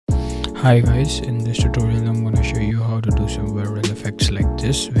Hi guys, in this tutorial I'm going to show you how to do some viral effects like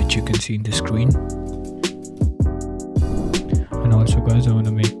this, which you can see in the screen. And also guys, I want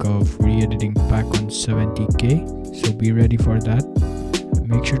to make a free editing pack on 70k, so be ready for that.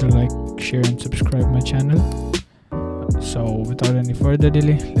 Make sure to like, share and subscribe my channel. So without any further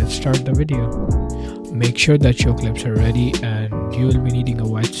delay, let's start the video. Make sure that your clips are ready and you will be needing a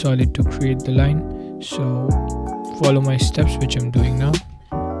white solid to create the line. So follow my steps, which I'm doing now.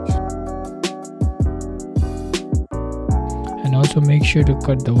 And also make sure to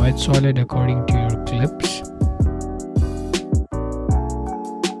cut the white solid according to your clips.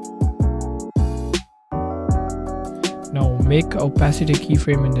 Now make opacity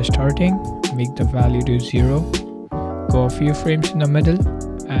keyframe in the starting, make the value to 0, go a few frames in the middle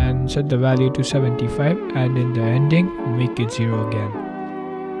and set the value to 75, and in the ending make it 0 again.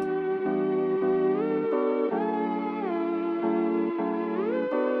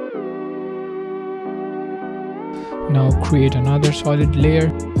 Now create another solid layer.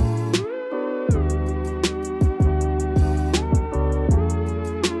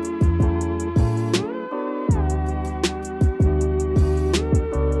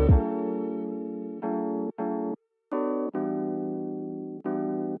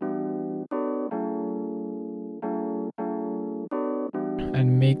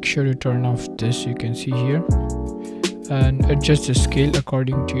 And make sure to turn off this, you can see here, and adjust the scale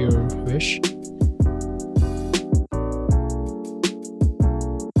according to your wish.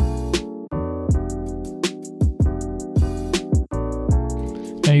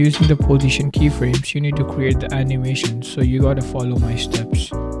 Now using the position keyframes, you need to create the animation, so you gotta follow my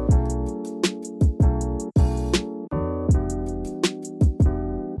steps.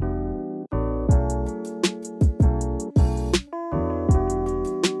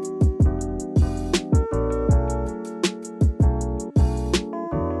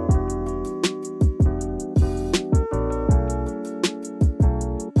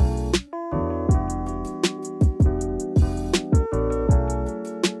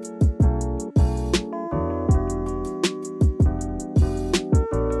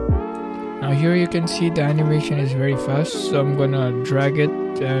 Now here you can see the animation is very fast, so I'm gonna drag it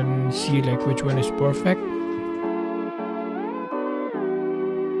and see like which one is perfect.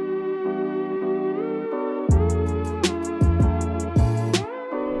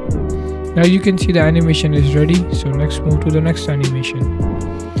 Now you can see the animation is ready, so next move to the next animation.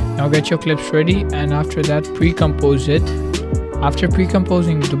 Now get your clips ready and after that pre-compose it. After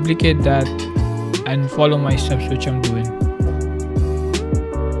pre-composing, duplicate that and follow my steps, which I'm doing.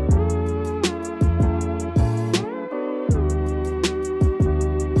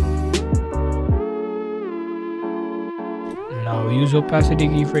 Now use opacity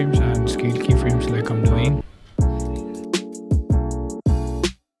keyframes and scale keyframes like I'm doing.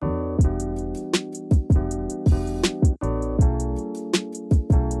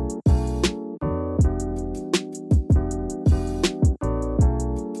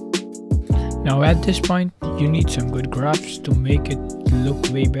 Now at this point, you need some good graphs to make it look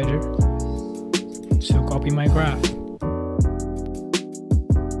way better. So copy my graph.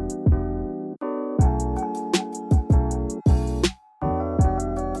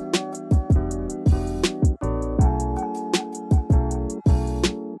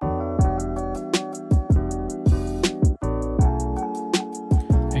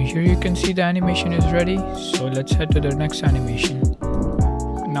 Here you can see the animation is ready, so let's head to the next animation.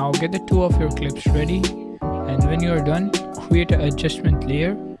 Now get the two of your clips ready, and when you are done, create an adjustment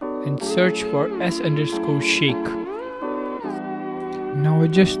layer and search for s_shake. Now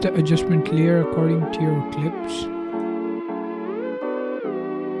adjust the adjustment layer according to your clips.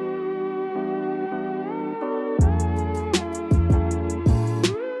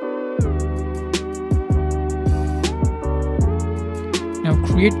 Now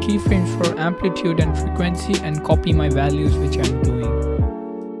create keyframes for amplitude and frequency and copy my values, which I'm doing.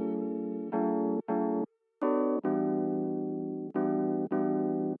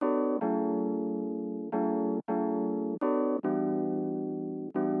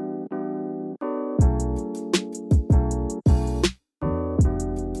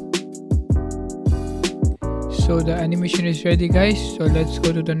 So the animation is ready guys, so let's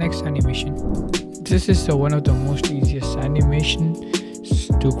go to the next animation. This is one of the most easiest animation.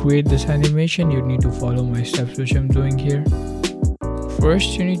 To create this animation, you need to follow my steps, which I'm doing here.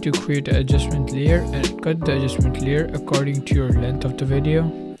 First, you need to create an adjustment layer and cut the adjustment layer according to your length of the video.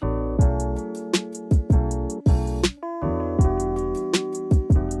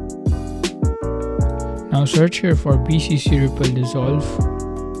 Now search here for BCC Ripple Dissolve.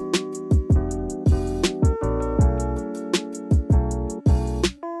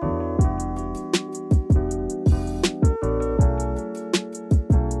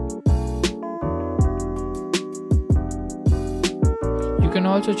 can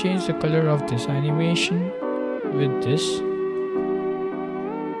also change the color of this animation with this.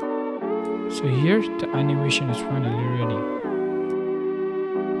 So here the animation is finally ready.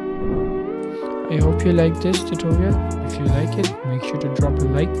 I hope you like this tutorial. If you like it, make sure to drop a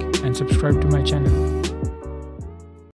like and subscribe to my channel.